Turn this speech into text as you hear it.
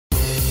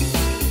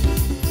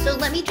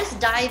let me just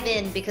dive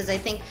in, because I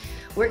think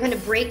we're going to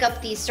break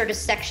up these sort of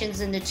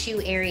sections into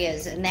two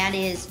areas, and that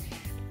is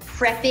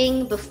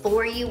prepping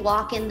before you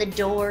walk in the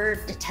door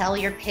to tell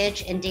your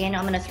pitch. And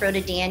Daniel, I'm going to throw to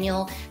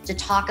Daniel to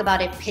talk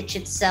about it, pitch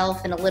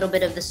itself, and a little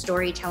bit of the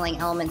storytelling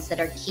elements that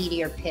are key to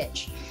your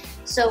pitch.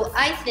 So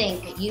I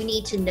think you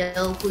need to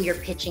know who you're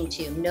pitching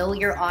to, know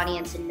your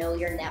audience, and know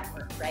your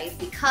network, right?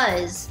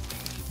 Because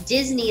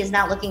Disney is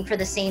not looking for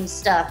the same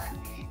stuff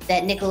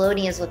that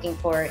Nickelodeon is looking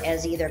for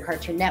as either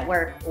Cartoon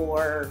Network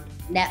or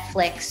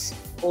Netflix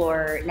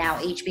or now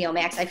HBO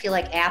Max. I feel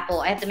like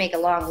Apple, I have to make a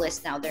long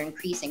list now, they're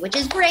increasing, which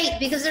is great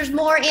because there's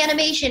more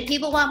animation.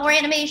 People want more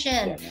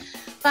animation. Yeah.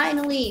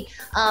 Finally.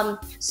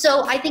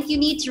 So I think you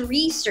need to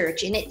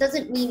research, and it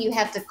doesn't mean you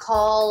have to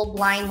call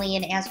blindly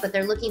and ask what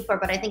they're looking for,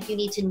 but I think you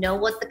need to know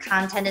what the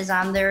content is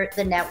on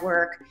the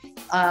network.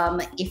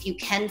 If you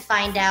can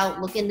find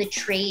out, look in the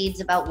trades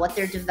about what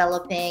they're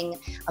developing,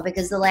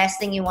 because the last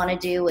thing you want to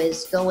do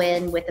is go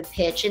in with a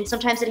pitch, and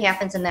sometimes it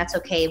happens, and that's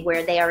okay,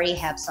 where they already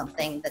have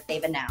something that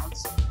they've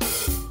announced.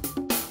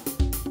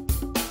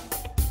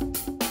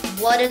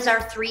 What is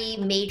our three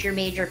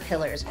major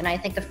pillars? And I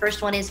think the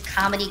first one is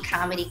comedy,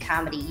 comedy,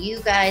 comedy. You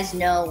guys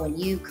know when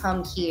you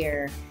come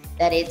here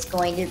that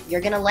you're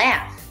gonna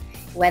laugh,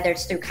 whether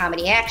it's through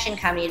comedy action,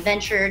 comedy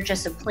adventure,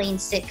 just a plain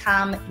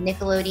sitcom.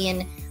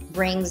 Nickelodeon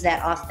brings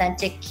that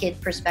authentic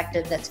kid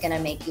perspective that's gonna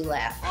make you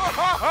laugh.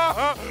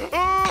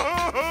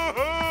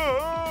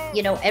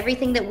 You know,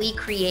 everything that we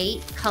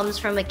create comes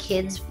from a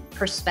kid's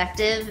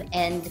perspective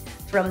and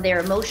from their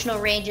emotional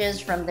ranges,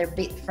 from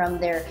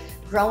their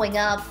growing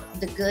up,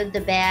 the good,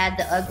 the bad,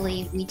 the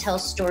ugly. We tell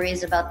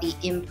stories about the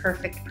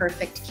imperfect,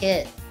 perfect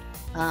kid,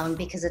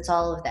 because it's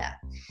all of that.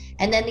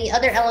 And then the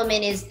other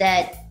element is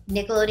that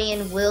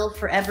Nickelodeon will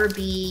forever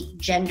be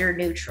gender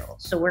neutral.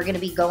 So we're gonna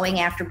be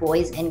going after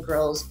boys and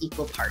girls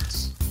equal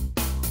parts.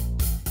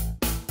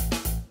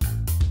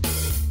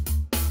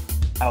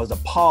 I was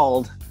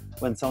appalled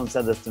when someone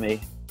said this to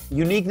me.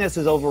 Uniqueness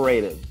is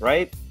overrated,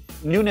 right?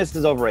 Newness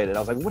is overrated. I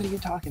was like, what are you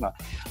talking about?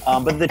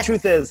 But the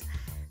truth is,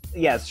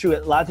 yeah, it's true.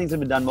 A lot of things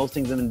have been done. Most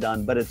things have been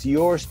done, but it's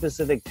your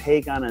specific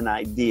take on an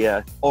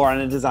idea or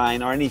on a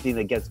design or anything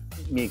that gets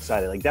me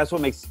excited. Like, that's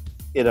what makes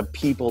it a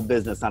people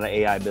business, not an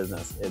AI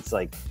business. It's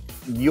like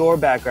your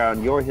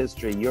background, your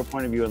history, your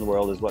point of view in the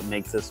world is what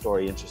makes this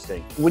story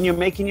interesting. When you're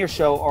making your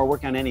show or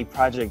working on any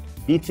project,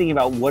 be thinking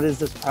about, what is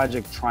this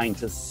project trying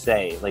to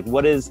say? Like,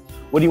 what do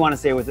you want to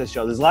say with this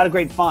show? There's a lot of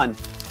great fun,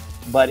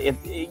 but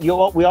we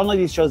all know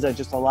these shows that are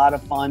just a lot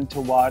of fun to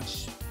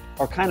watch,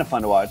 or kind of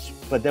fun to watch,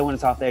 but then when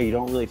it's off there, you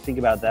don't really think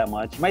about it that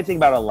much. You might think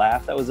about a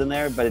laugh that was in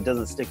there, but it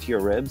doesn't stick to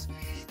your ribs.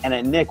 And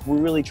at Nick, we're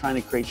really trying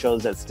to create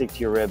shows that stick to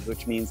your ribs,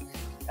 which means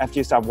after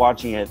you stop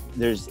watching it,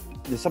 there's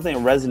something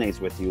that resonates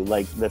with you.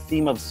 Like, the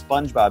theme of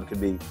SpongeBob could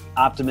be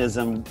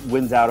optimism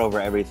wins out over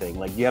everything.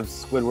 Like, you have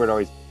Squidward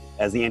always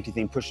as the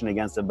anti-theme pushing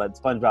against it,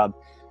 but SpongeBob,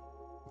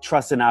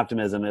 trust in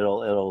optimism,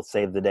 it'll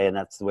save the day, and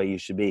that's the way you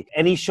should be.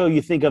 Any show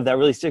you think of that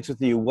really sticks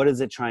with you, what is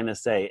it trying to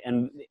say?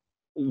 And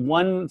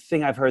one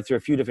thing I've heard through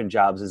a few different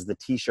jobs is the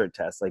t-shirt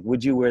test. Like,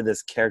 would you wear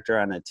this character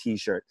on a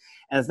t-shirt?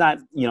 And it's not,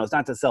 it's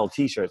not to sell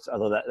t-shirts,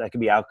 although that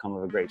could be outcome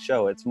of a great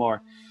show. It's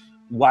more,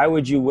 why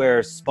would you wear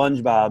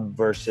SpongeBob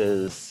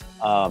versus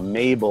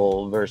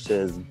Mabel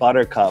versus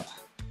Buttercup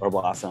or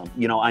Blossom,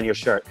 on your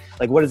shirt?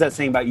 Like, what is that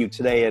saying about you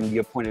today and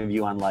your point of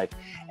view on life?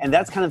 And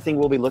that's kind of thing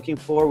we'll be looking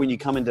for when you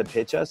come in to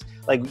pitch us.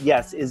 Like,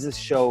 yes, is this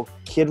show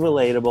kid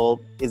relatable?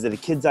 Is it a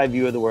kid's eye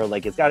view of the world?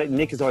 Like,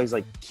 Nick is always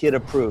like kid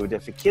approved.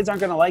 If the kids aren't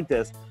gonna like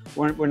this,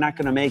 we're not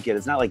gonna make it.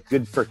 It's not like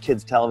good for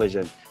kids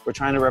television. We're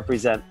trying to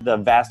represent the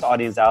vast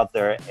audience out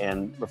there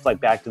and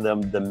reflect back to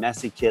them the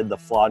messy kid, the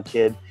flawed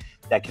kid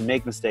that can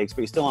make mistakes, but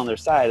you're still on their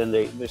side and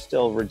they're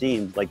still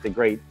redeemed, like the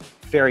great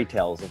fairy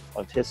tales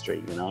of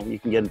history. You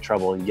can get in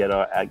trouble and get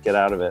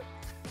out of it.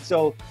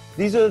 So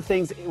these are the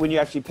things, when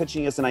you're actually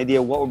pitching us an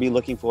idea, what we'll be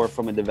looking for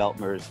from a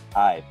developer's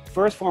eye.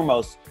 First,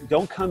 foremost,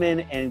 don't come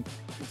in and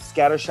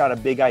scattershot a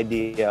big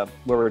idea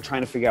where we're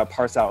trying to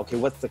parse out, okay,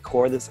 what's the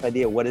core of this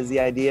idea? What is the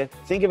idea?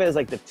 Think of it as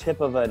like the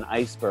tip of an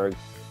iceberg,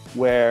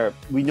 where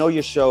we know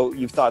your show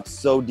you've thought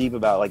so deep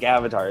about, like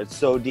Avatar, it's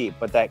so deep,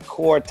 but that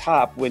core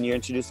top, when you're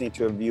introducing it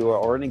to a viewer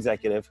or an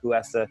executive who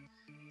has to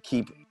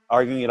keep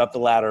arguing it up the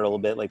ladder a little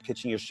bit, like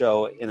pitching your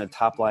show in a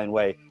top line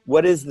way.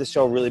 What is the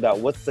show really about?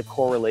 What's the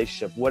core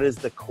relationship? What is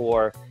the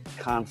core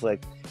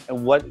conflict?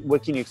 And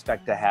what can you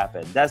expect to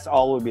happen? That's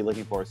all we'll be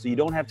looking for. So you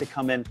don't have to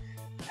come in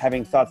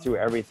having thought through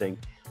everything.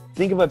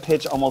 Think of a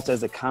pitch almost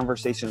as a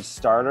conversation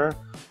starter,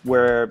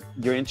 where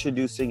you're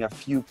introducing a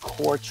few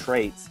core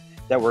traits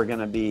that we're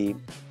gonna be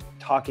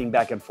talking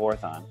back and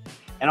forth on.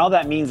 And all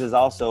that means is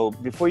also,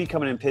 before you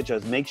come in and pitch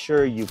us, make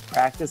sure you've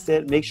practiced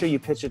it. Make sure you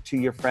pitch it to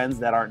your friends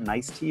that aren't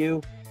nice to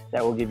you,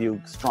 that will give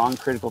you strong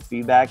critical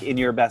feedback in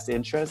your best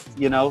interest.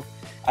 I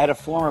had a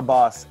former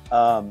boss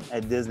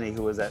at Disney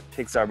who was at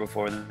Pixar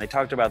before, and they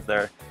talked about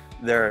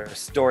their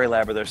story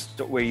lab, or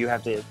where you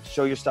have to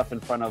show your stuff in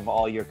front of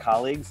all your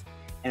colleagues.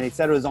 And they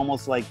said it was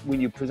almost like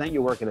when you present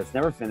your work and it's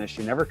never finished,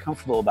 you're never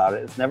comfortable about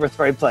it, it's never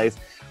the right place,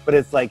 but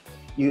it's like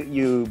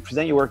you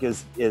present your work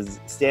as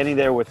standing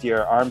there with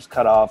your arms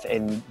cut off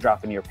and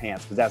dropping your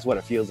pants, because that's what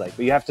it feels like.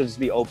 But you have to just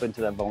be open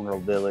to that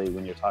vulnerability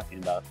when you're talking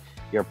about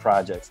your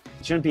projects.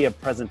 It shouldn't be a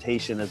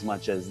presentation as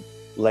much as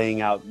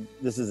laying out,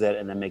 this is it,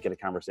 and then make it a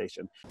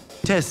conversation.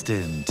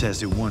 Testing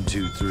 1,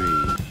 2,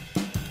 3.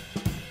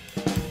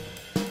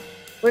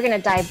 We're going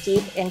to dive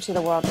deep into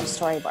the world of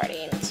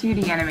storyboarding.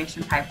 2D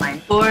animation pipeline,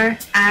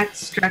 4-act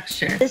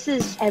structure. This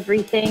is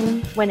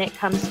everything when it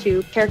comes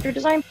to character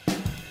design.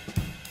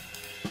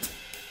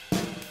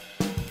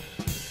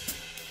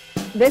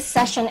 This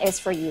session is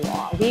for you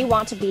all. We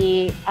want to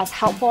be as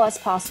helpful as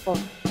possible.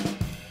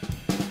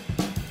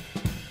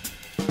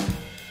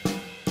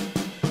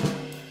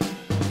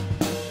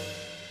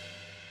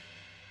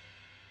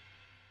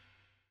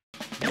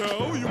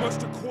 Now you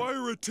must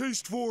acquire a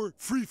taste for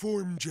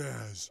freeform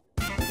jazz.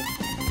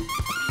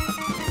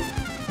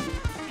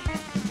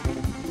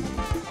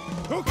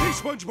 Okay,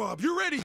 SpongeBob, you're ready.